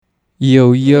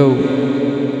Yo, yo,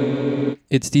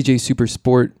 it's DJ Super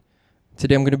Sport.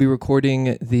 Today I'm going to be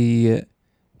recording the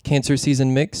Cancer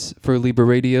Season Mix for Libra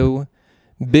Radio.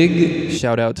 Big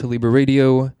shout out to Libra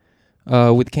Radio.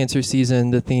 With Cancer Season,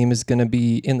 the theme is going to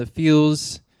be in the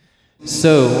feels.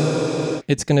 So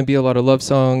it's going to be a lot of love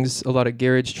songs, a lot of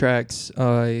garage tracks.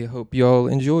 I hope y'all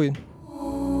enjoy.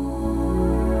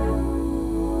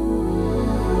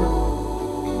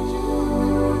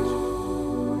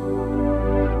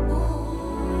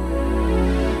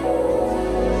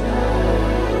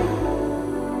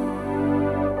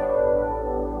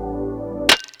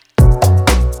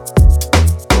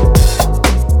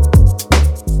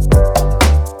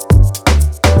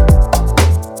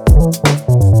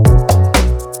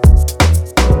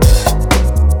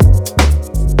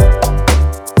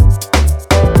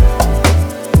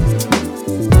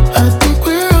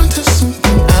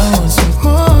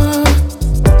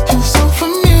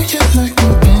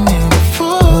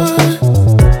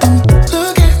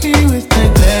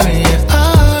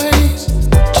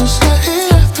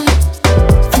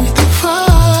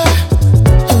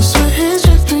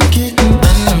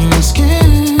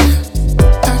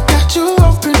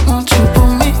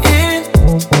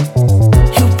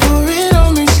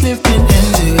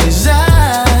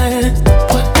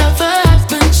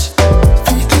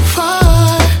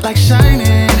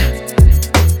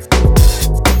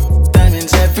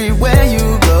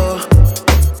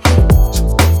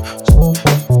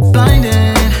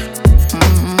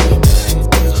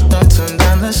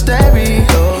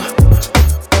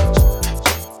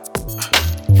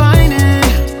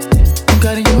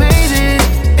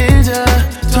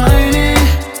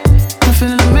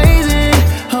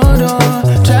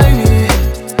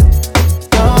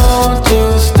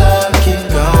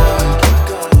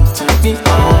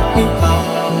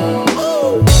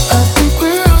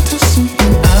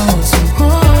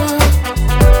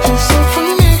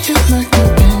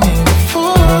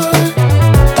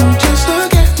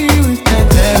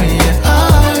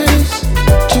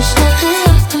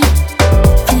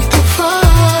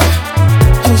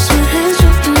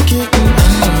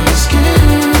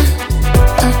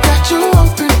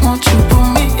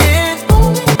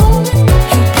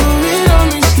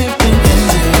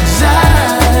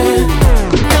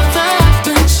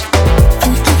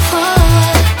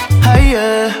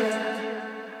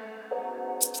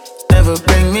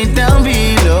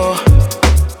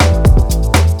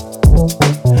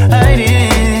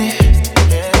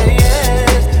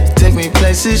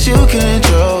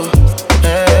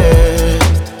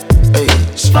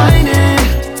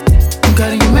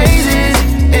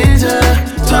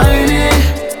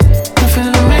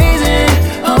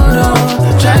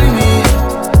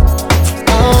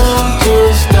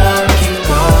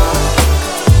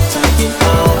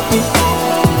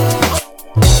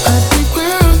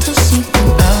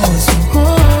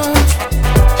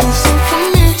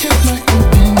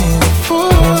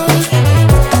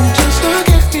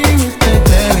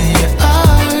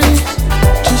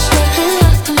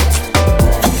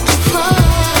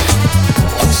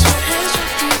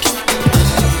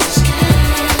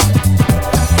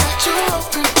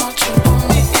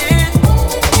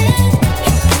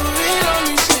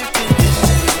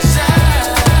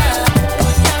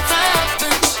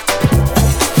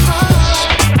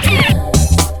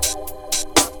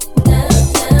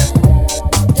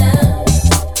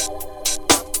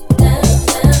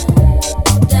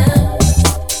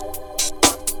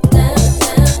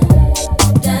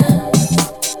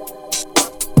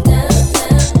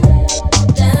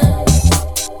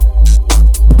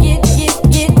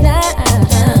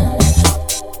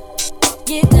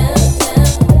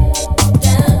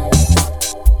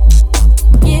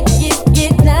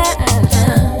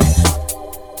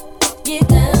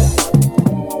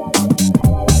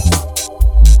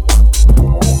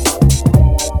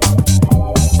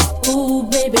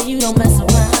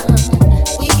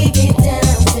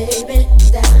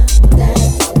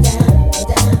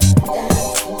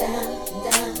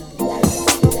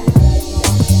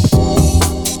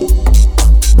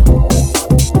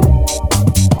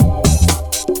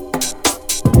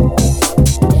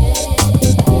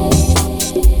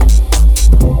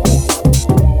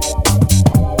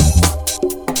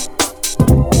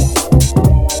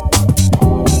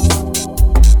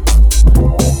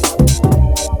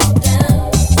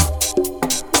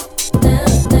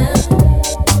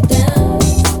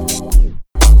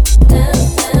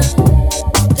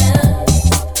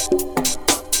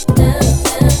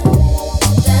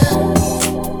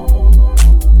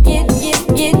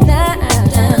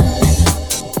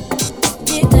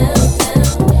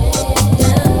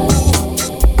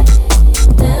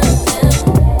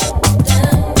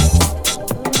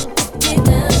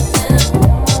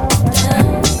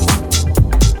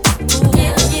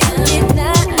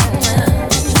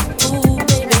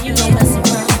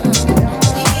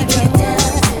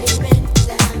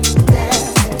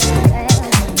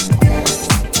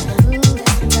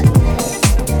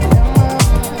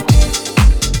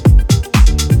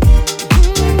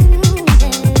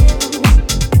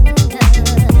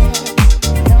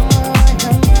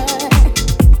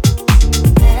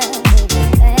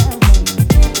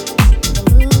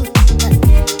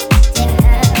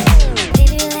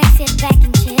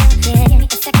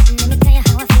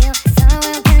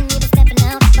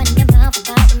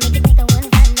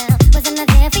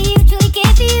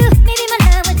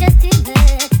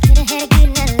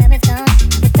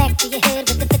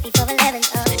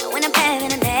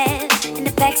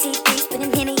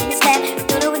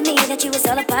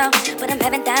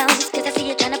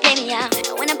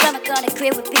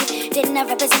 Didn't I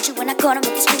represent you when I caught him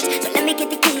with the streets? So let me get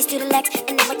the keys to the Lex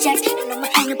and then my checks. And know my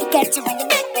anger begets around the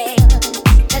neck, babe.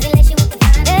 Does it let you with the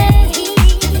fire? Does he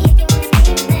make you wanna scream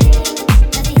his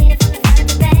name? Does he hit it from the front to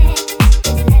the back?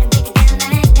 Does he let him break it down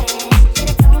like that?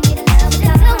 Should've told me the love was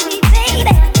told me,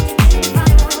 baby.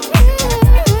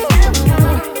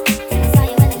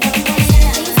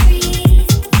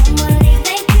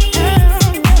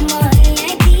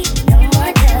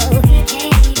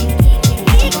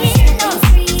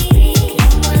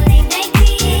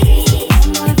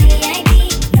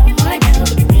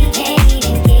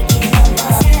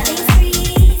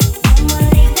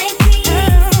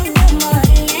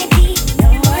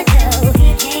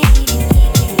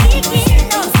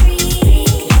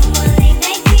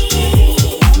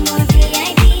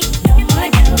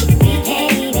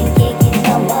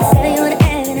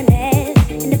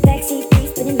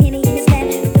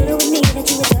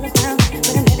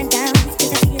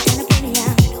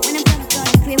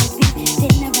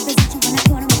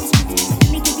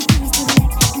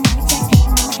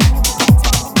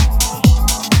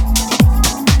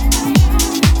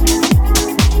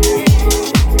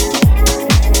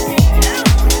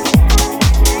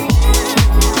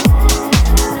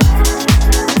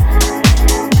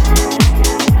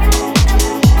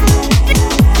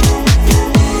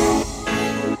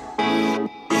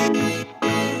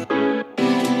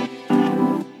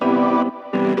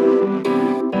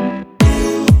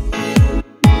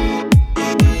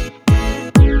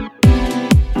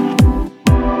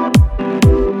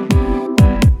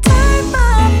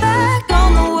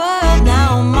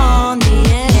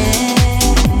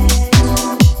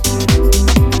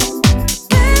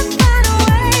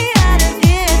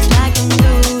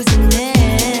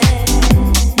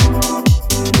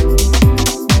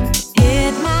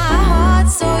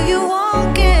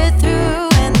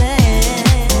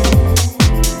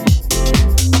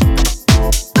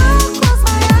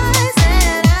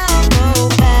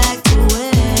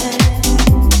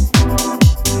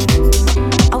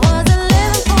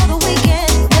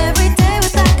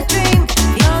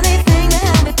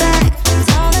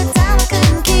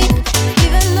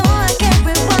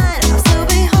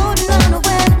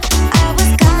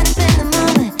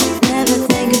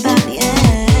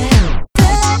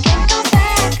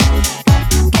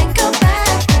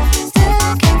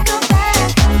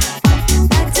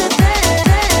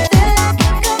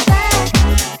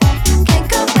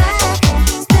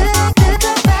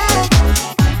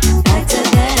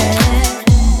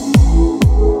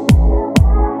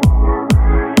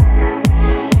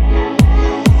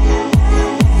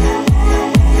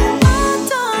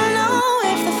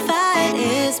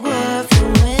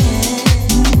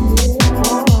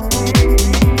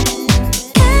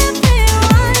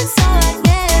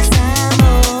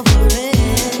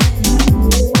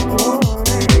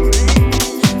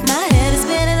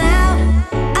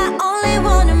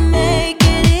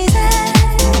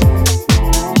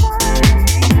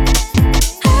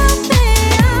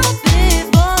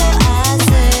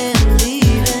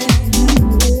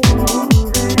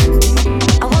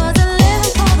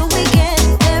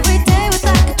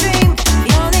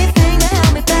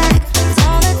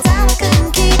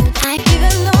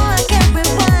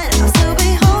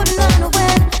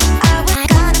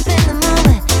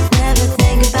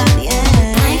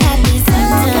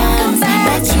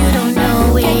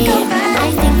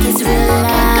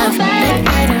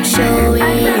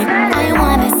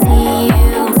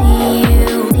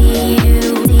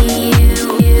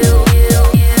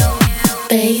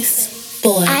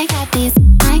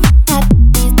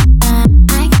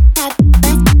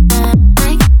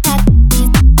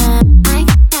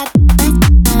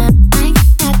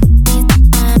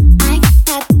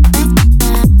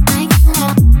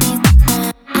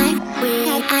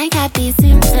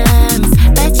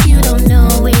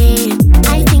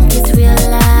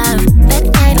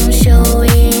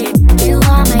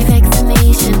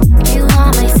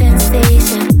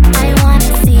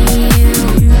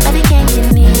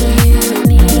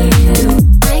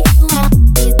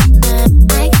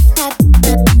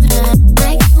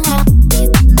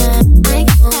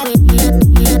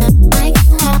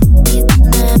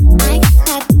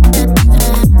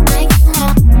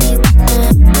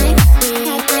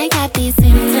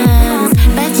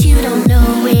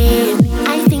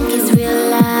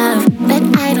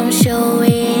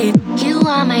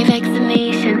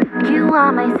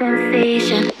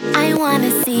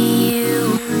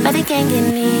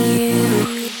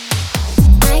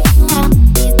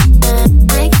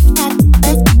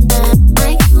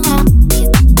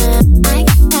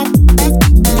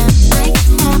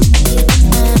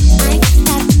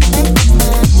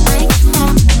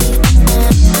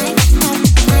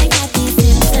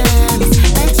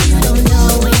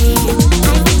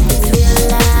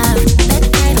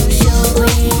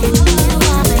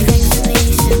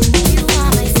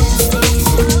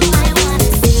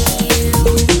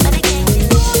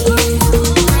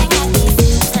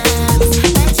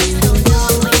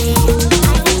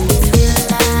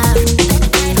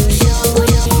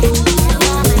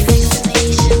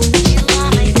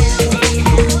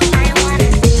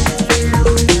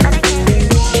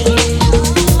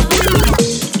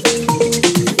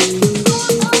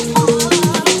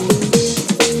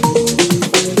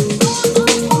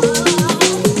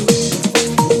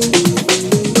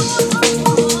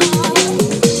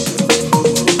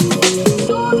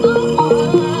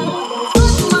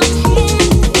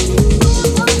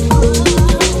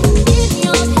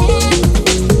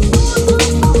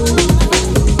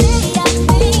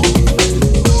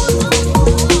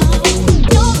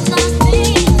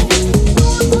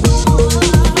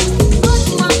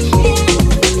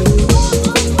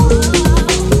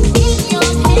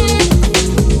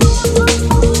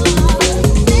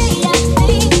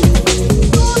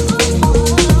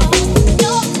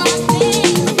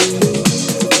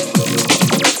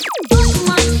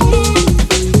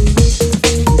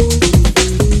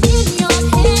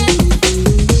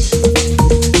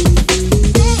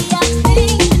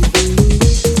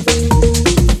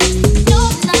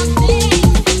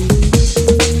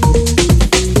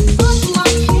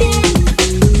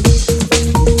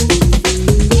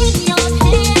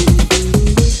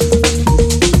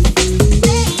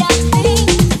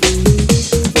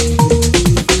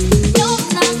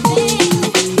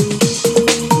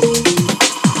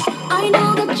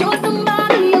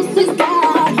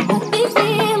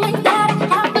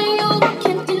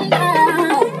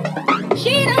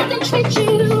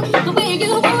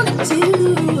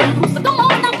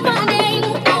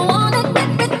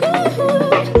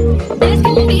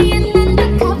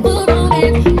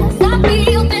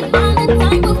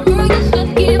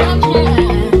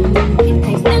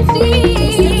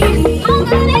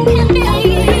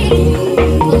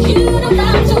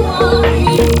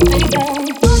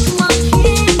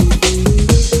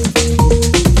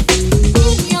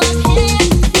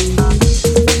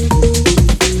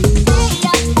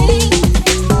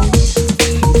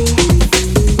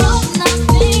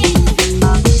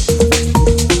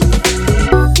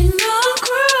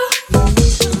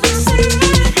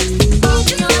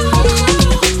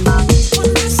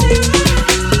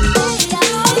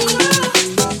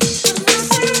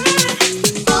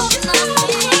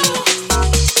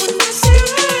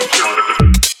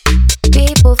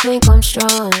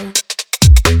 strong.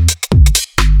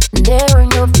 There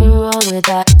ain't nothing wrong with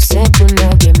that, except when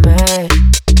I get mad,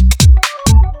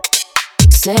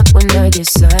 except when I get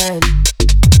sad.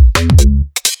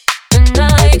 And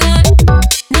I got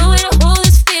nowhere to hold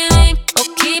this feeling,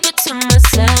 I'll keep it to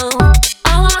myself.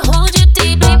 I wanna hold you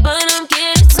deeply, but I'm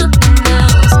getting something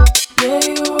else. Yeah,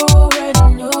 you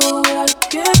already know how to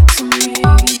get to me,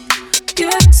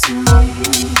 get to me.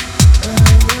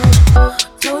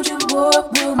 Told you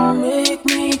what would make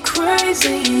me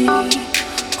crazy,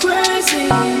 crazy.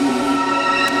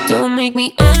 Don't make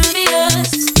me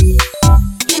envious.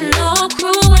 You know I'm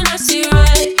cruel when I see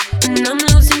red, and I'm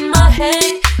losing my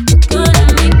head. You're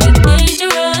gonna make me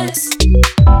dangerous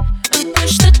and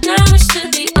push the damage to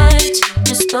the edge.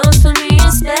 Just don't for me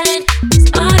instead.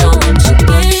 I don't want your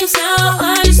games now,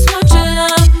 I just want your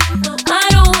love. No, I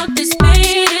don't want this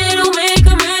pain, it'll make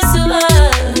a mess of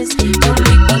us. Don't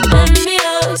make me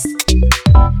envious.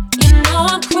 You know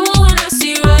I'm cruel when I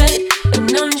see red,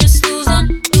 and I'm just losing.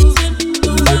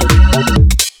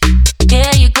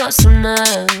 Yeah, you got some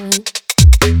nerve,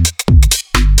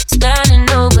 standing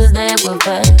over there with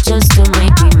her just to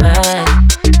make me mad,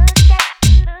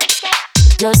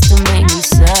 just to make me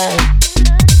sad.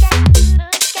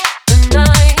 And I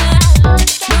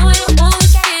know it hold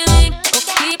this feeling, I'll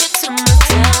keep it to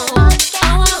myself.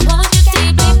 I wanna hold you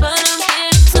deeply, but I'm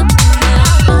getting something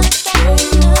else. Yeah,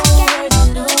 you already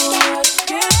know I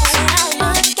get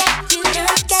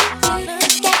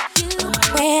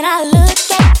When I look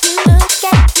at you, look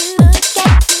at you, look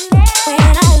at you. When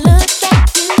I look at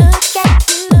you, look at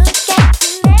you, look at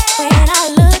you. When I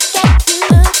look at you,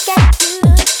 look at you,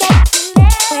 look at you.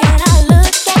 When I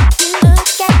look at you,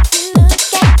 look at you,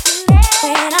 look at you.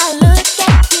 When I look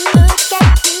at you, look at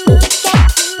you, look at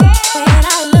you. When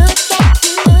I look at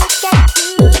you, look at you,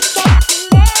 look at you.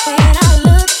 When I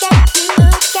look at you,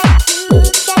 look at you,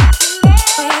 look at you.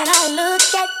 When I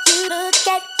look at you, look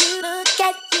at you, look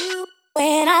at you.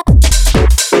 When I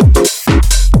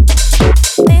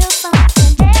feel something,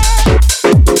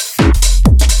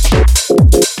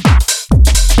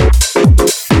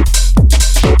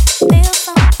 feel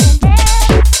something.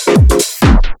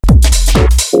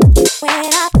 When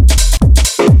I feel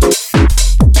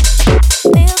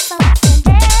something, feel something. When I feel something, feel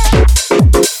something.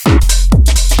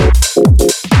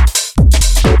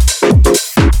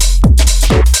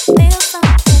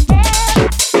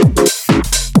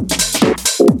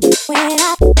 When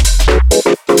I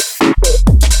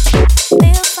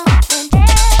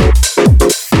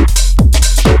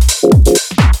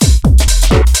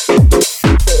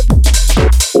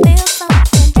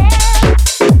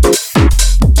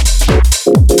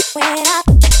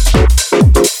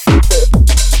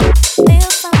feel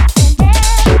something,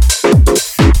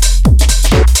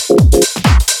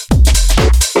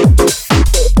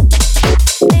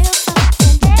 feel something.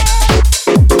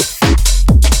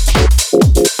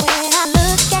 When I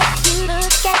look at you,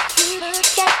 look at you,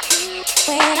 look at you.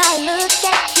 When I look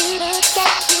at you, look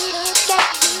at you, look at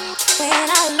you. When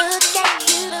I look at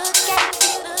you, look at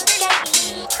you, look at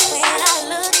you. When I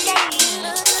look at you,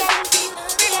 look at you,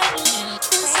 look at you.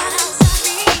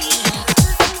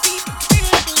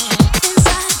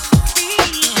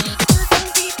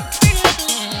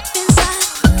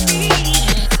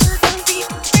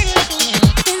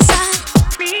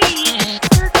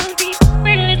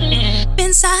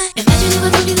 Inside. Imagine if I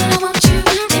told you that I want you.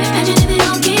 Then imagine if it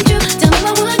all came true. Tell me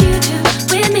what would you do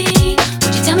with me?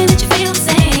 Would you tell me that you feel the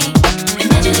same?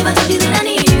 Imagine if I told you that I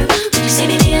need you. Would you say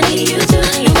baby I need you too?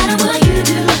 No matter what you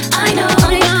do, I know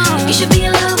you should be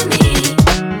in love with me.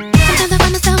 Sometimes I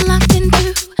find myself locked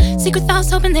into secret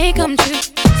thoughts, hoping they come true.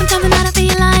 Sometimes the night I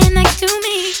feel you lying next to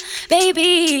me,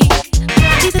 baby.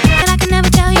 These are things that I can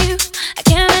never tell you. I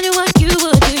can't imagine what you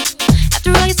would do.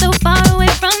 After all, you're so far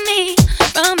away from me,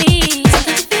 from me.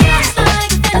 Sometimes it feels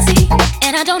like a fantasy,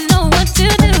 and I don't know what to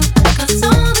do. 'Cause it's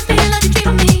always feel like a dream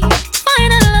of me.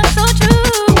 Find a love so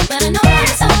true, but I know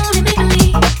it's only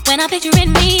make-believe when I picture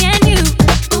in me and you.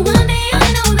 But one day I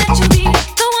know that you'll be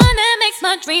the one that makes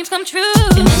my dreams come true.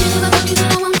 Imagine if I told you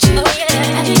that I want you. Oh yeah.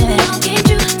 Imagine if it all came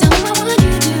true. Tell me what would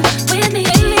you do with me?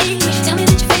 Would you tell me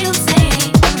that you feel the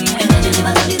same? Imagine if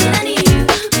I told you that I need you.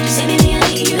 Would you say baby I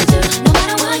need you too? No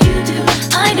matter what you do,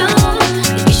 I know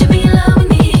that you should be in love with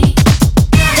me.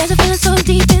 There's a feeling so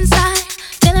deep inside,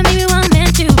 telling me we weren't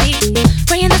meant to be.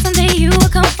 Praying that someday you will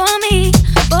come for me,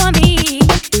 for me.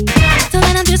 Till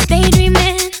then I'm just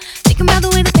daydreaming, thinking about the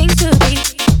way that things could be.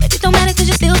 But it don't matter 'cause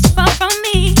you're still so far from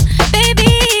me,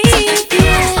 baby. Sometimes it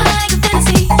feels like a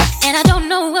fantasy, and I don't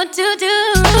know what to do.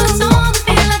 'Cause it's always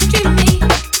feel like a dream of me.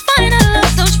 Find a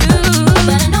love so true,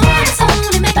 but I know it's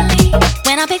only make-believe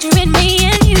when I picture in me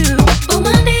and you. But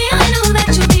one day I know that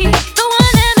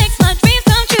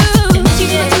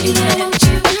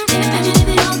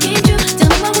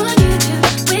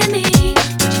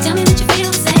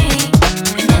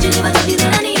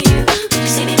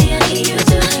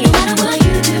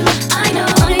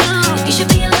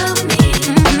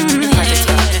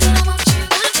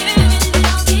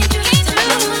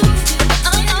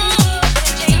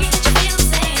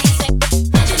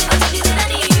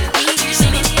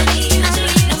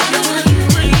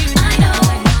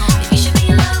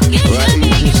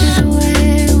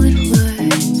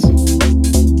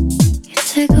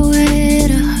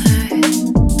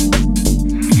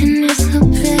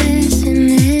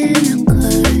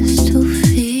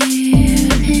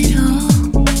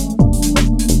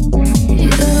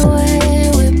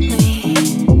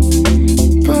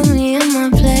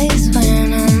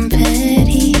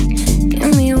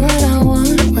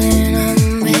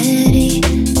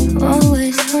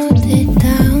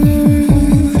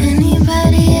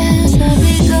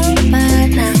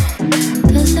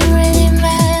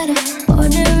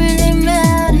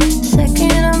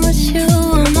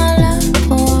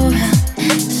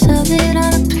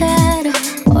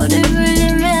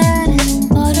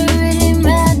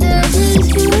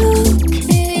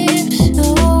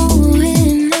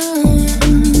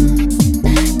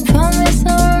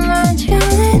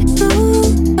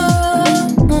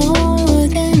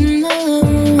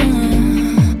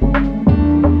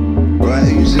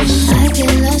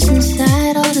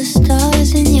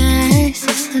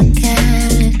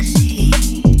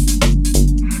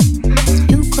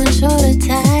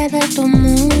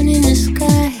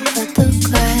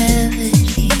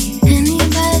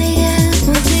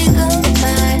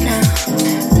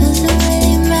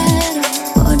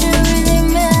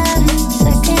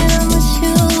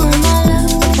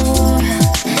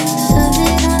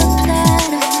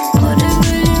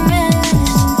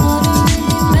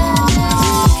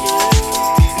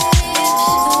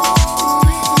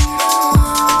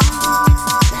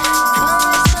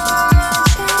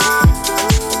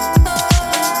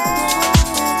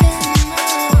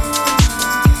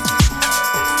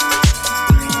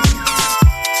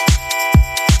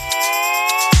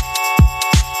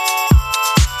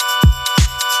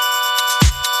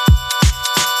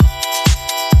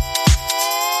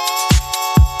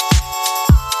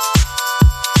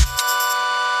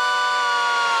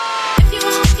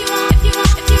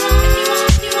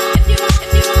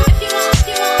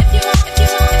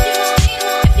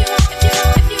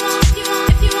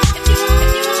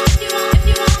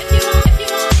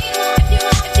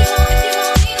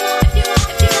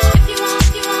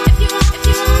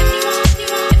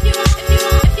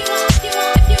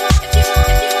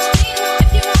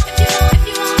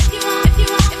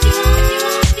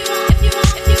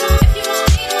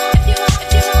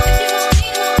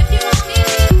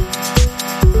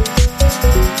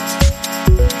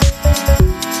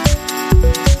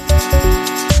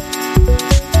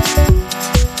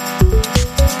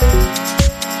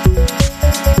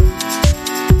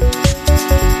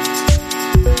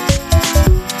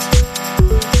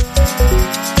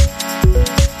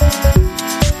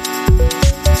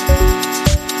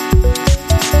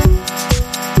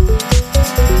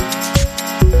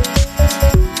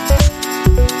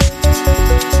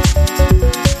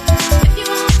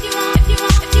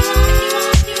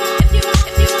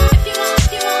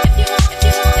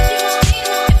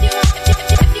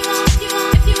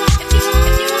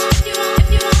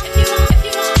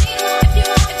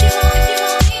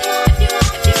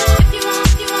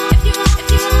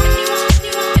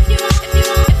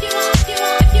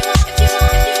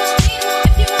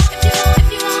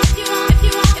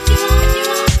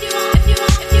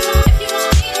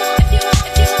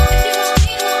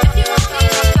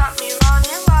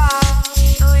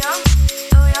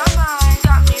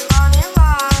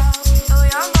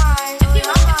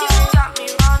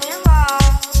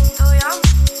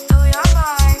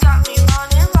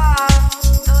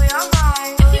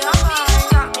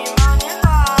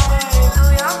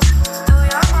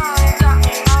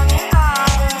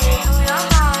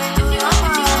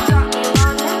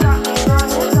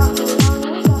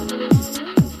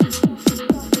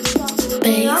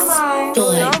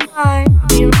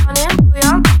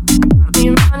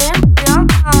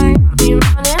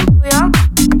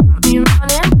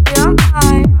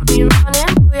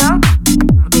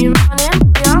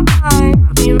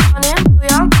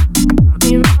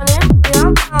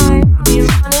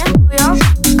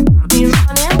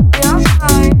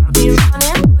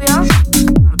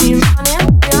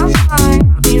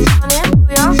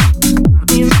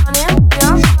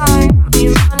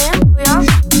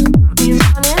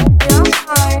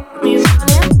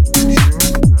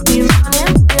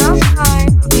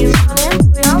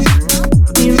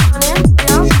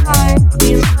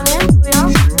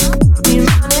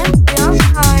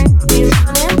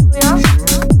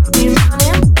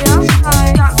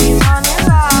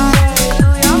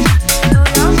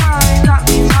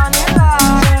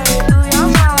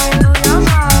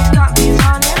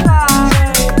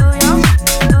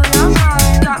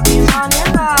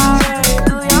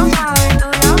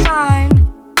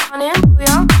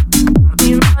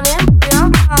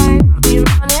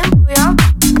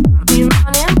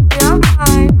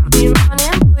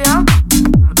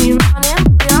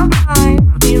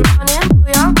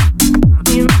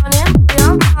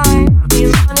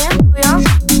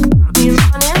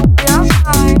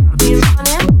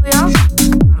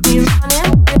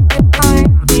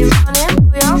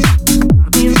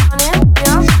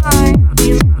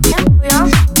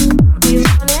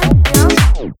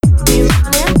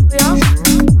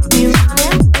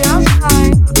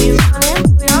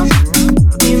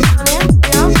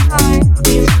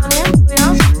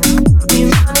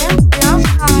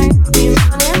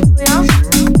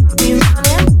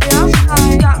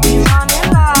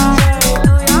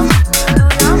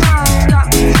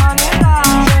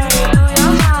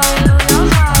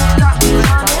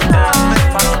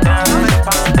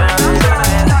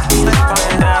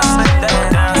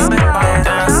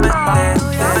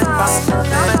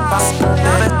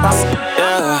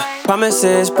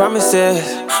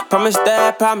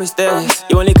Promise this.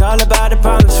 You only call about a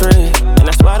promise ring, and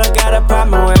that's what I got a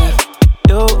problem with.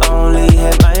 You only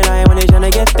hit my line when they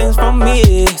tryna get things from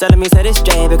me. Telling me set it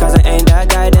straight because I ain't that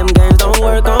guy. Them games don't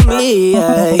work on me.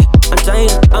 Yeah. I'm trying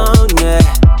to own it.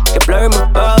 You blur my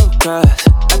focus,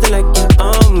 acting like you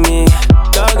own me.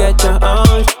 Go get your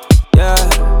own. Yeah.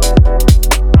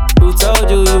 Who told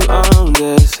you you own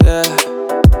this? Yeah.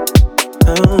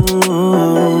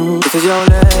 This is your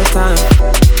last time.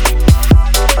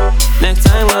 Next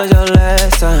time was your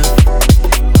last time.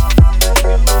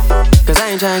 Cause I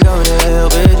ain't tryna go to hell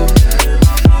with you.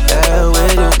 Hell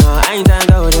with you, no, I ain't tryna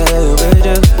go to hell with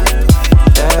you.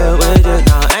 Hell with you,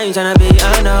 no, I ain't tryna be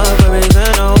enough for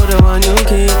even know the one you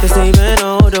keep deceiving,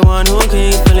 oh, the one who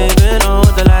keeps believing, oh,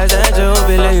 the lies that you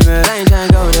believe in. I ain't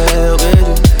tryna go to hell with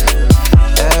you.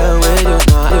 Hell with you,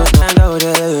 no, I ain't tryna go to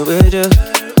hell with you.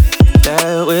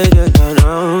 Hell with you, no,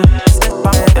 no.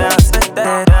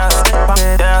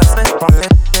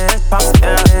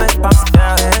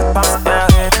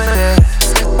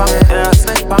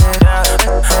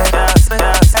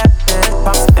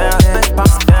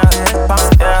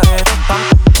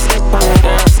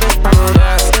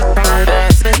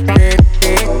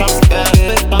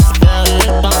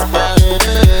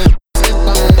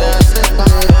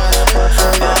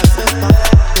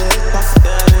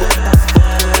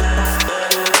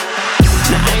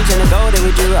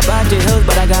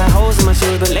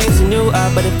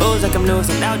 But it feels like I'm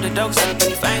losing out the dope, so when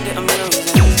you find it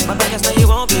amusing. My pockets know you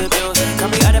won't be abusing.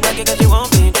 Come me out the pocket cause you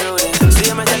won't be intruding. See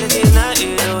how my jealousy is not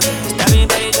illusion. Stop being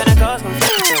petty, tryna cause confusion.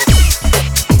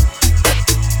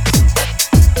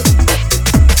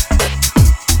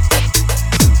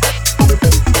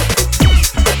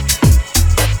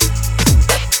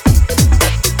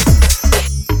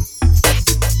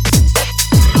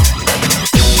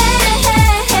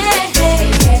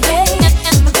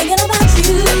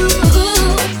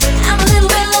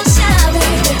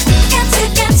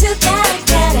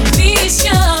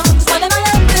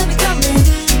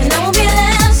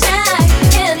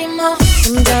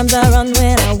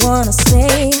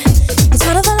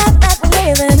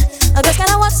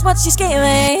 She's giving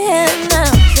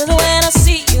now. 'Cause when I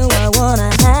see you, I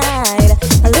wanna hide.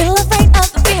 A little afraid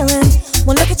of the feeling.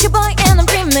 One look at you, boy, and I'm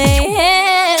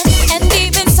dreaming. And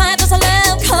deep inside, there's a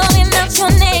love calling out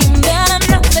your name. But I'm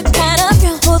not the kind of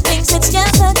girl who thinks it's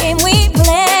just a game we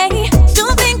play.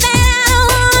 Don't think that I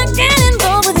wanna get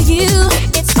involved with you.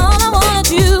 It's all I wanna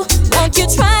do. Won't you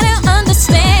try to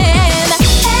understand?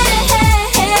 Hey, hey,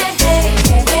 hey, hey,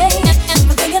 hey, hey. I'm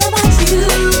thinking about you.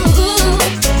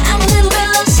 I'm a little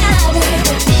bit shy,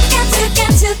 baby. Got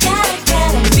to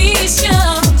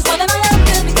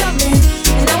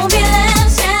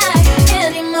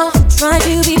Try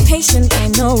to be patient, I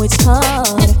know it's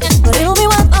hard, but it'll be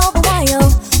worth all the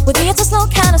while. With me, it's a slow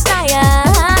kind of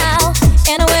style.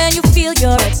 And when you feel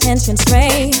your attention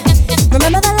stray,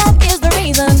 remember that love is the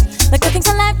reason. Like the things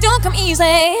in life don't come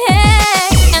easy.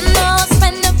 And I'll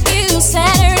spend a few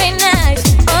Saturday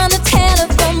nights on the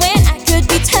telephone when I could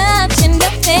be touching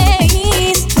your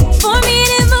face. For me,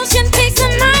 devotion takes a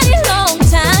mighty long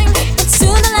time, but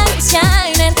soon the light will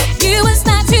shine and you will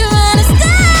start to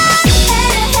understand.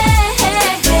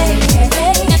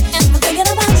 Hey, I'm thinking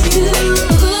about you.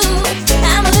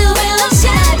 I'm a little bit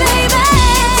shy, baby.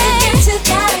 To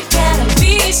get to gotta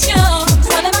be sure.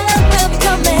 One of my love will be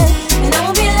coming, and I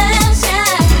won't be left shy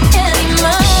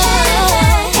anymore.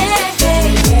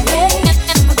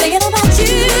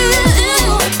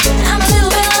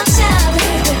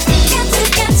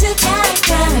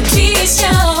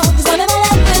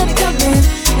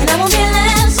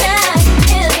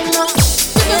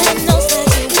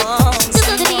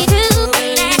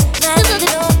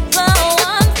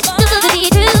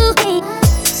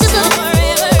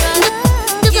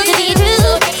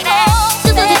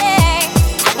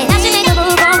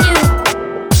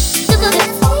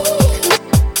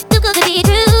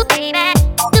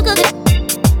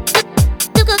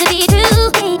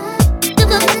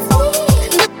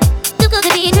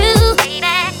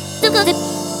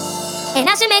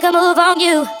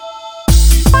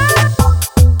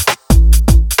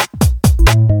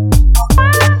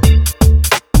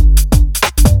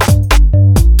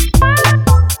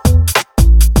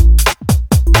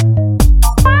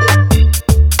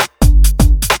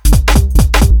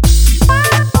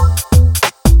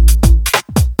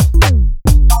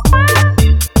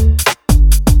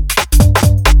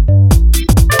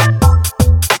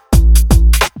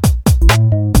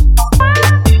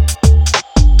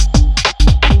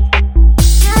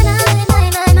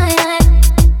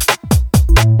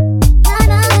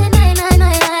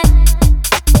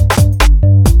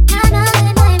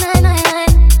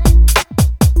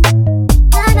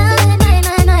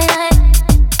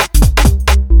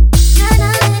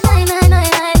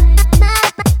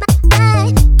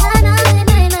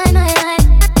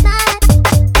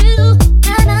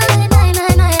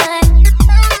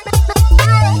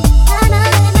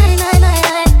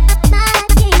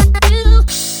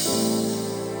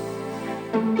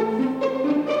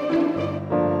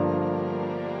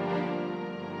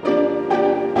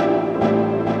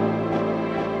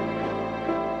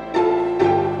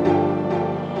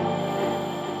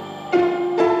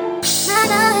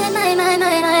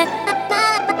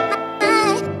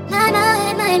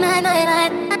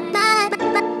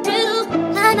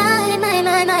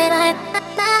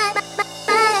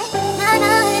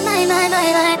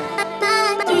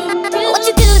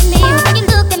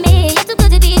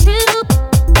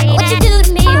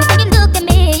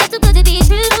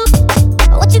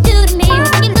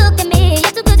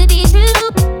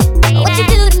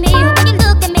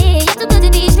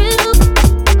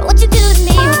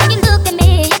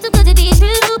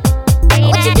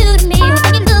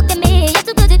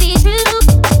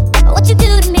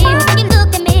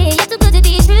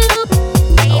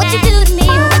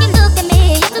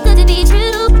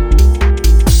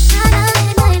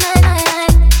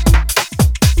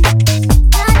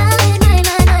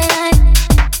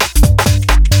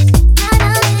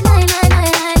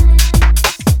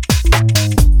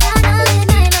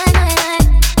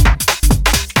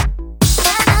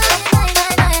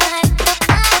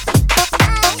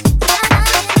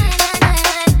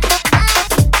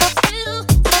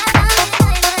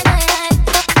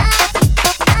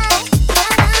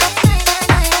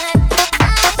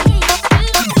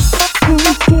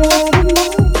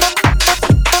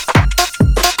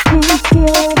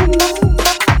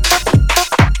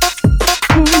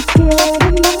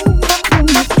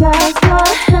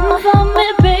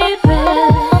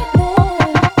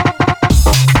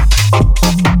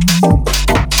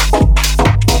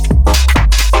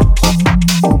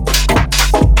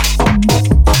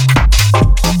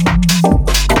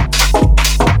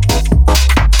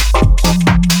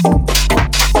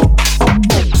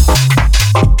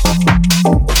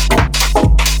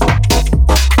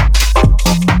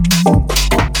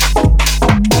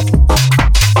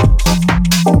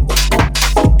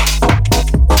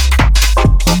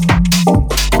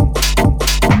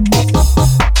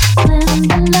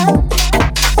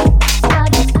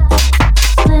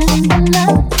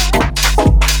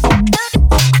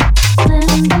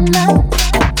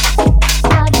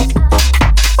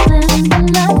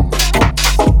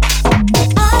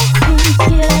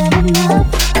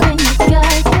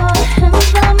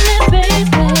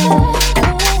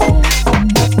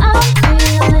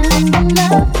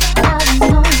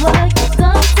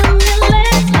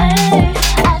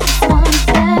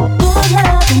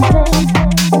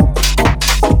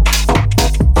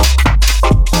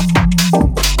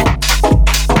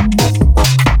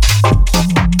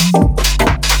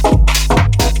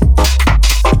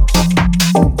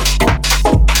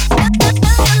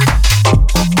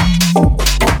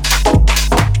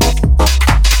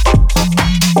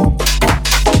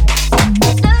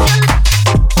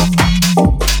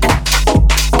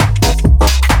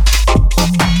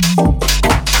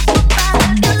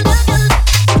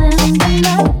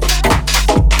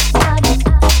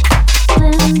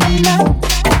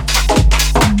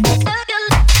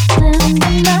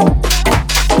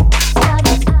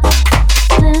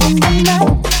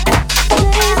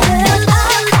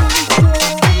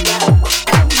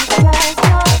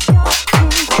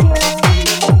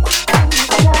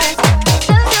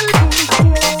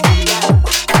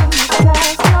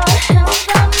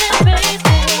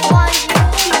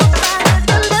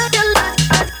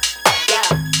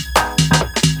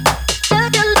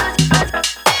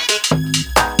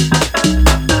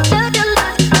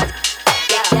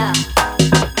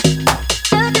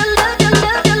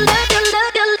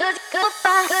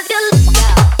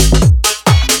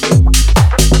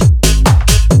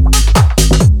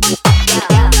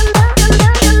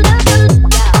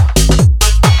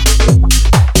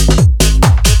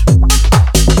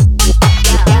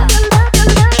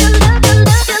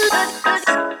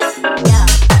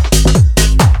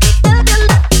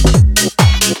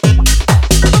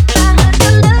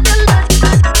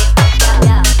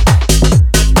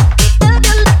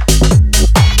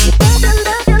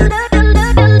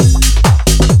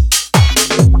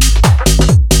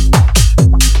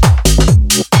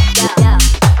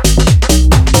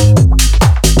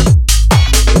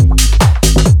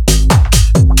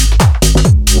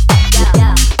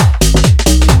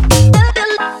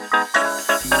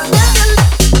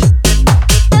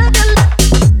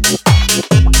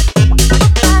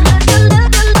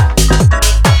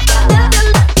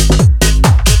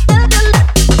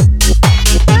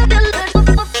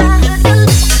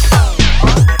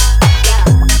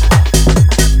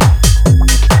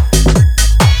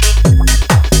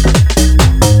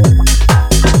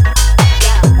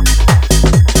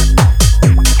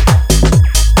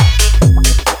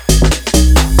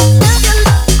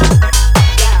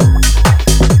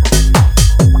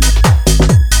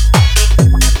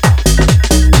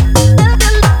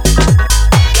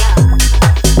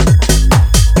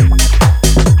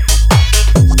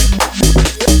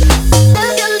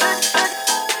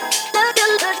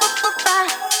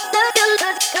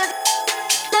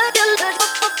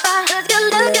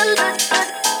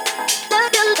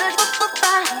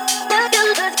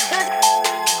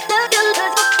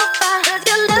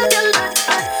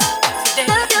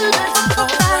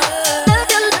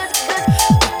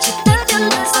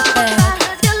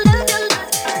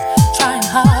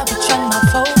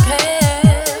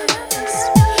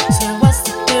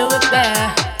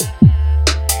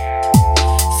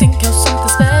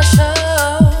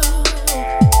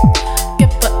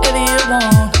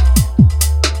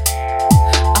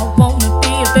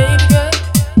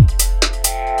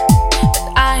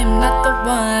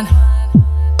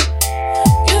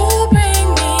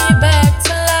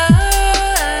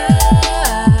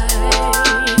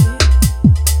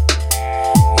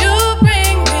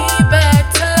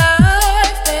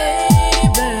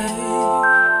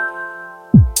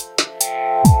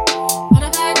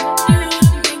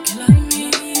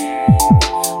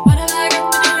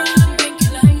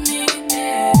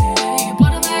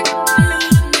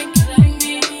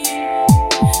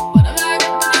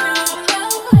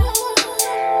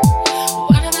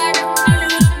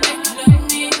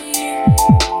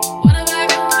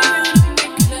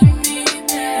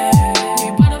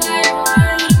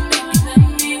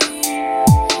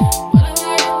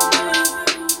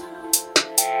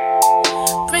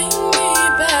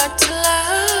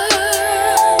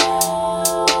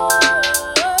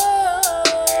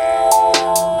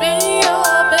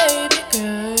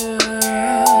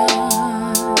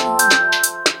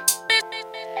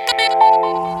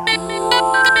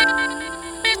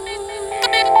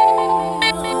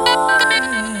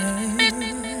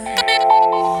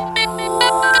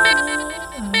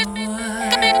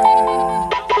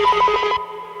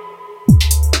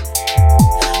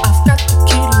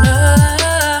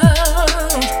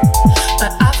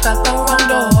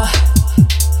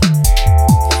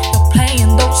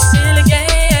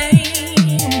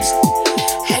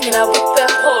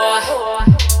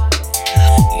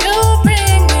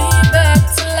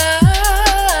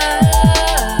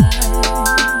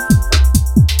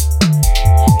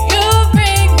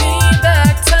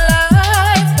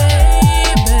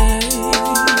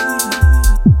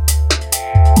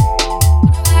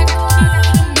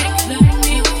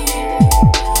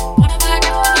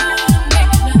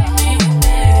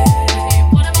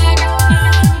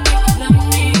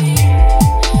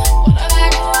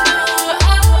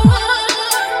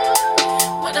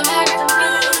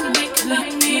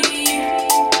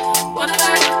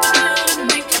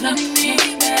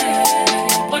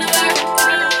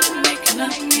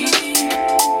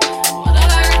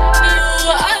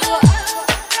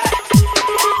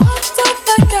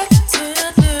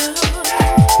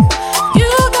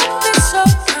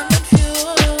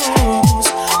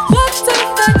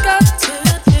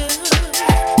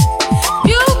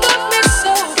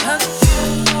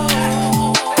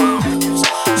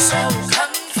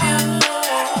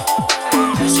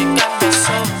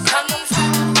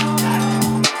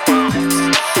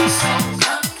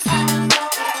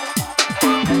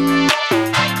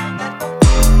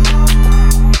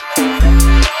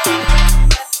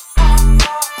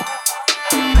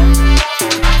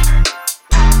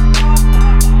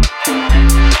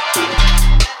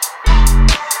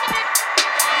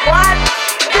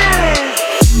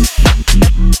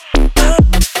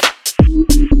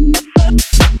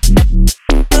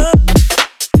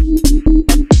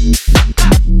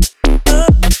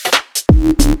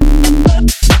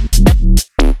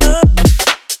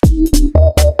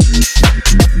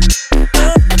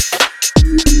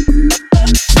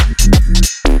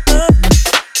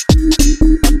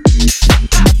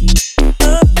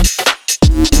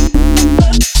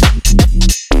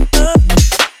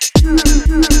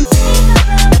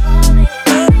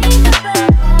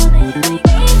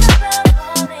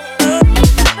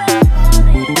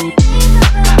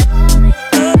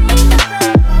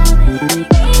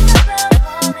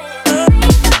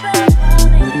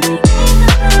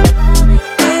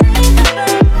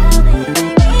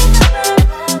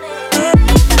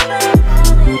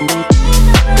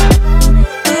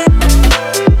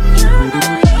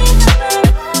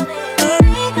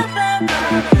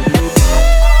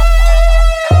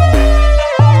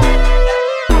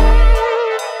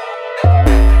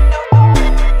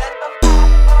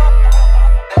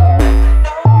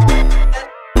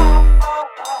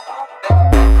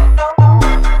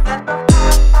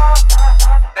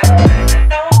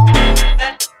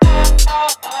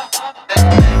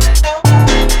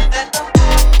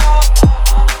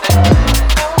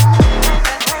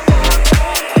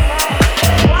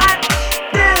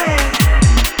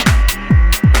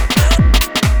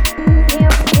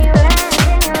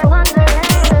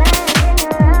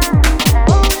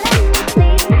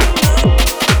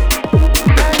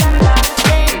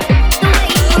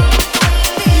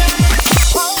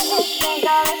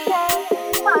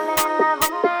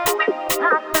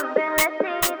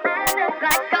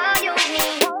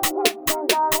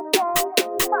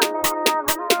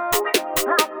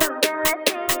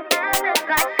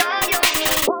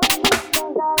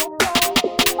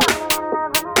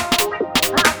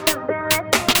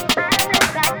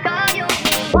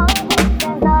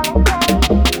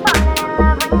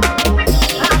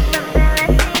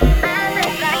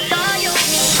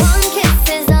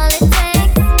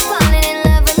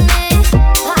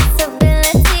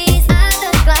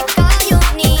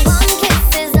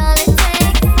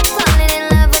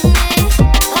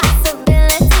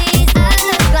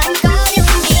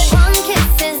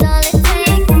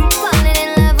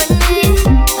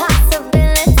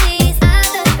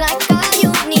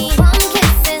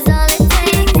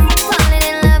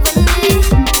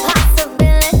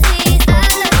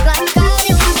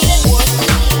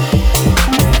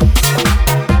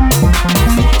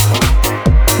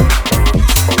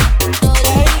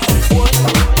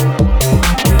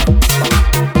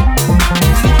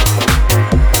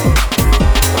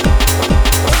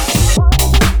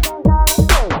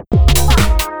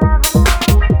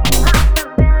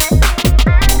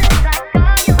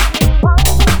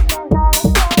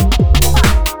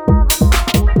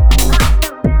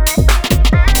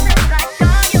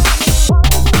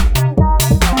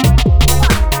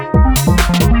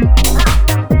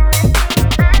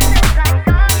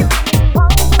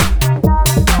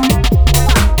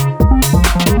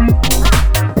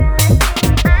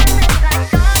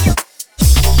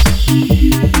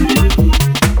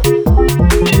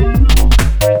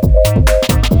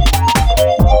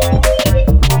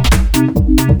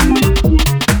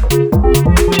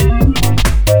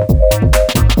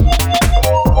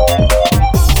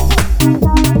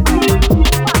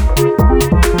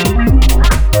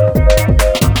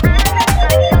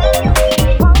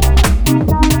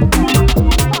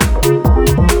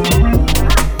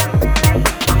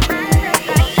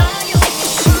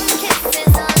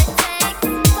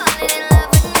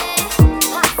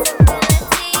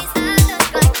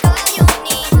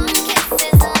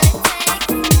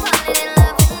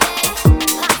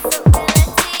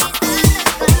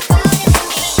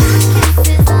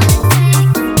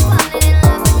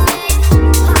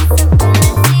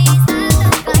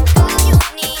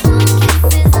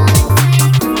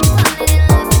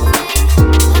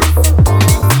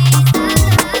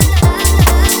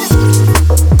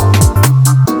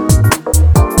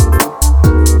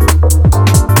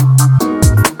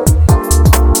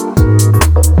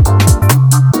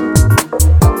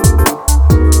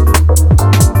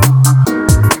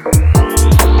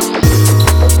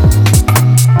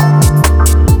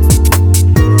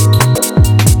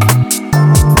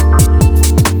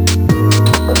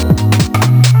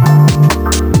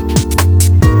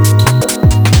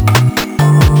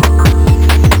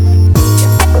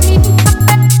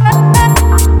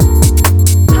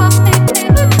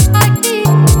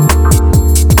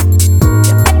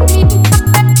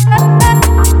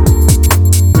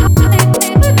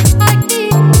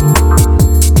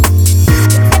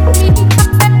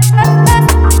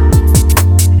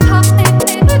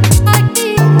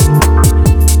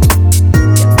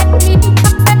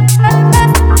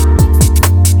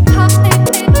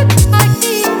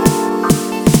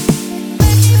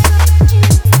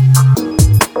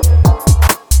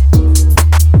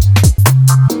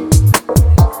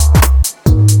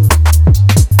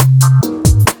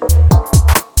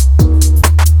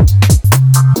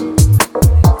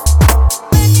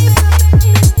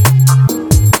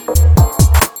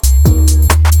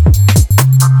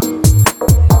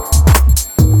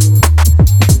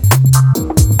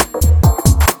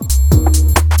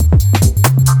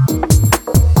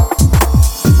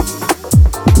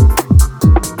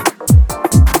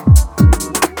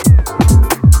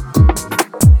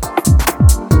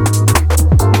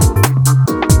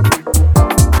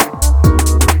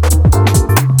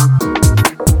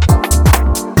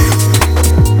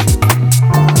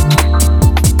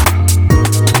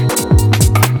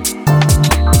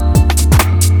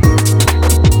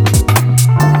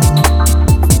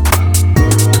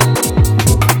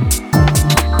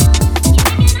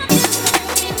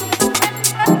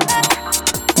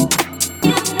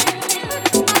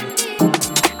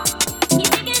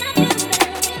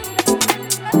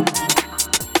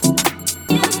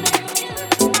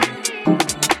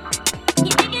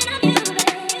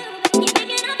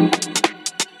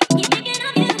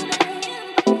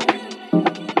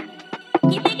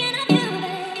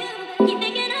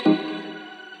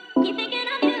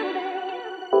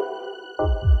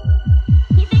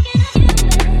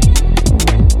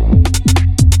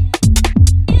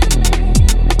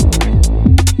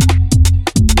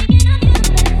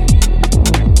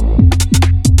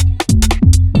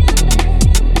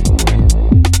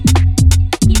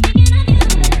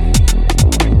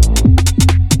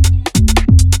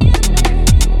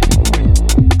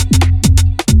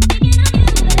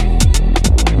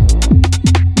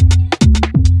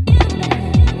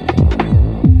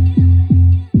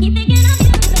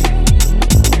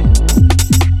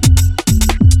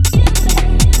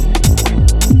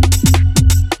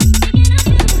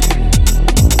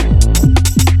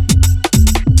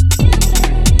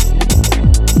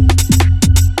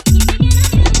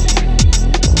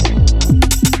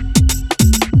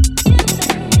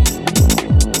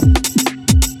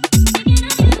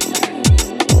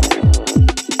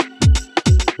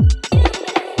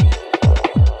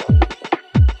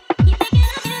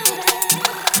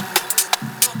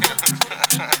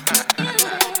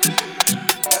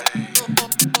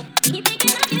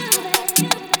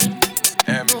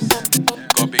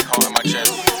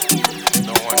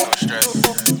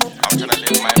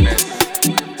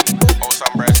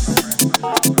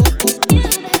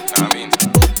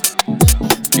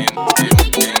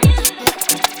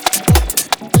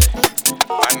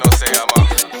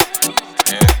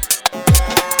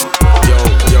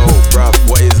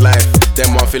 life?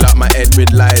 Them one fill up my head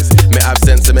with lies. Me have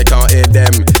sense and me can't hear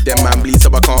them. Them man bleed so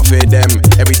I can't fear them.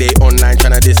 Every day online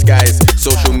tryna disguise.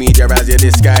 Social media as your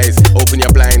disguise. Open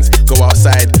your blinds, go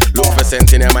outside. Look for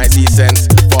sense in MIC sense.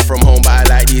 Far from home but I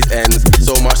like these ends.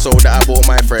 So much so that I bought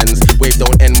my friends. Wave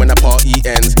don't end when the party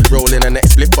ends. Rolling the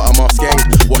next split but I'm off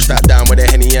skank. Wash that down with a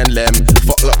Henny and Lem.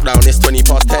 Fuck lockdown, it's 20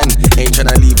 past 10. Ain't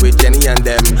tryna leave with Jenny and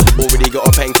them. Already got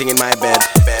a painting in my bed.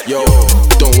 Yo,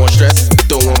 don't want stress,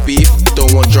 don't want beef,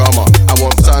 don't want drama. I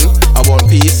want sun, I want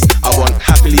peace, I want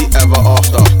happily ever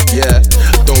after. Yeah,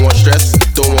 don't want stress,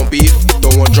 don't want beef,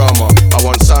 don't want drama. I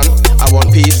want sun, I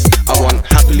want peace, I want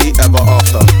happily ever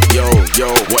after. Yo,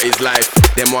 what is life?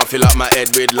 Them one fill up my head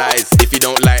with lies. If you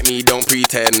don't like me, don't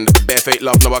pretend. Bare fake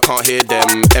love, no I can't hear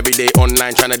them. Every day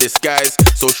online tryna disguise.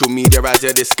 Social media as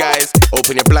your disguise.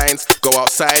 Open your blinds, go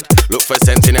outside. Look for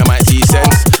sense in MIC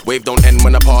sense. Wave don't end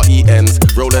when the party ends.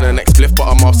 Rolling the next spliff but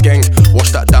I'm off skank.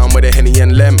 Wash that down with a Henny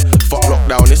and Lem. Fuck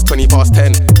lockdown, it's 20 past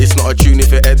 10. It's not a tune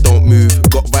if your head don't move.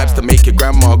 Got vibes to make your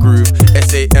grandma groove.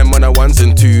 SAM on the ones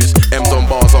and twos. M's on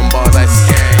bars, I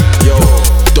skank. Yo,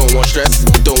 don't want stress,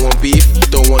 don't want beef,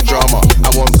 don't want drama. I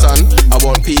want sun, I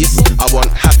want peace, I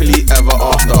want happily ever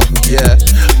after. Yeah,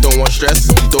 don't want stress,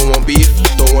 don't want beef,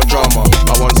 don't want drama.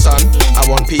 I want sun, I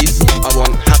want peace, I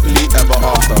want happily ever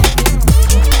after.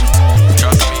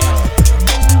 Trust me.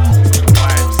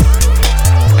 Vibes.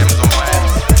 M's on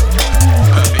vibes.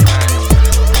 Perfect times.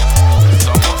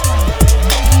 Summer.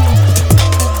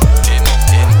 In.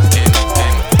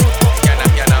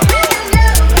 Yana.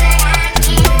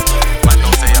 Man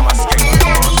don't say I'm a skank.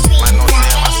 Man don't say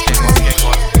I'm a skank.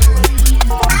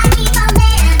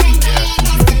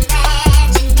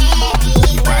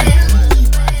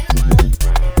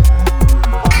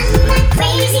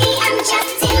 Crazy, I'm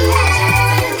just in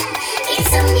love.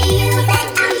 It's only you that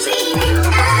I'm dreaming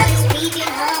of. We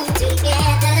belong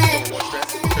together,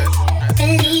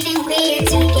 believing we're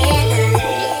together.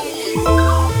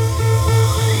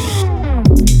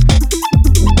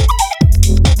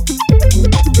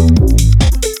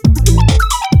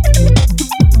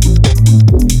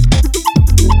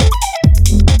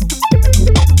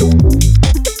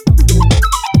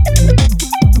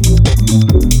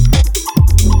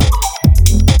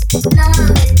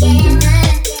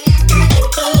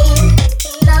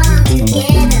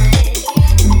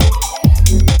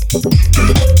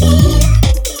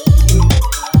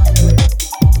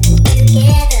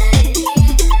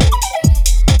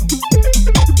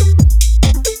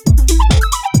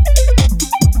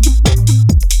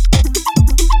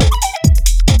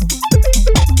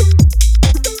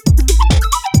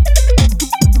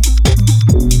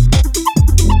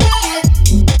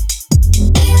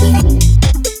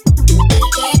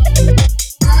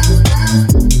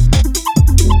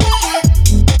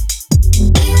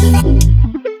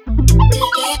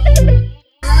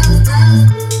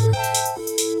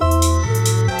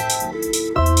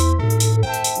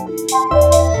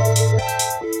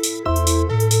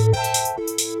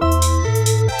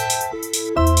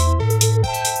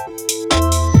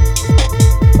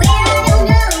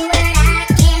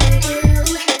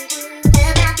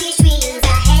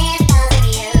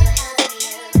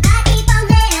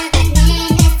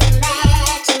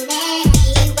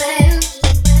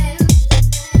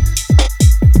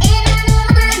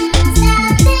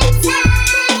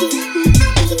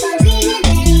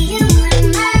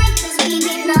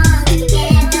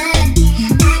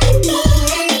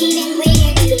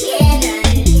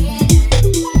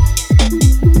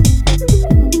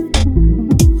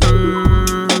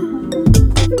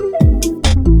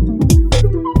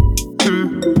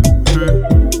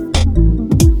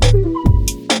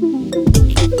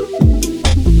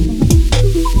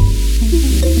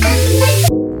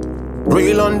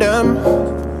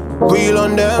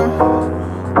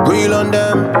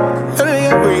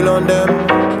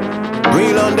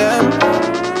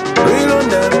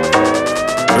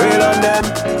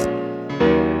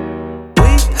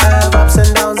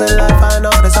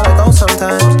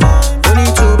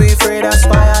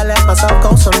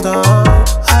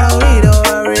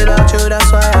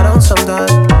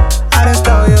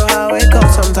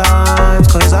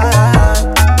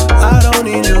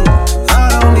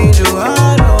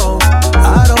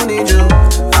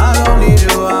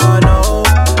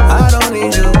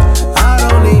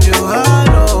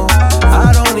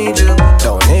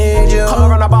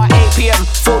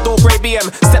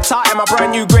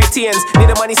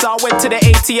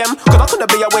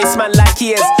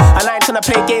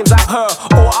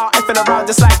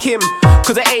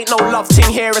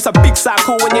 It's a big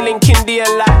cycle when you link India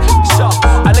like sure.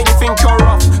 I know you think you're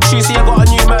rough. She say you got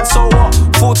a new man, so what?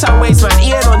 Full-time waste man,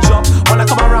 he ain't on job. When I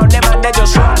come around, them and they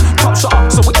just run.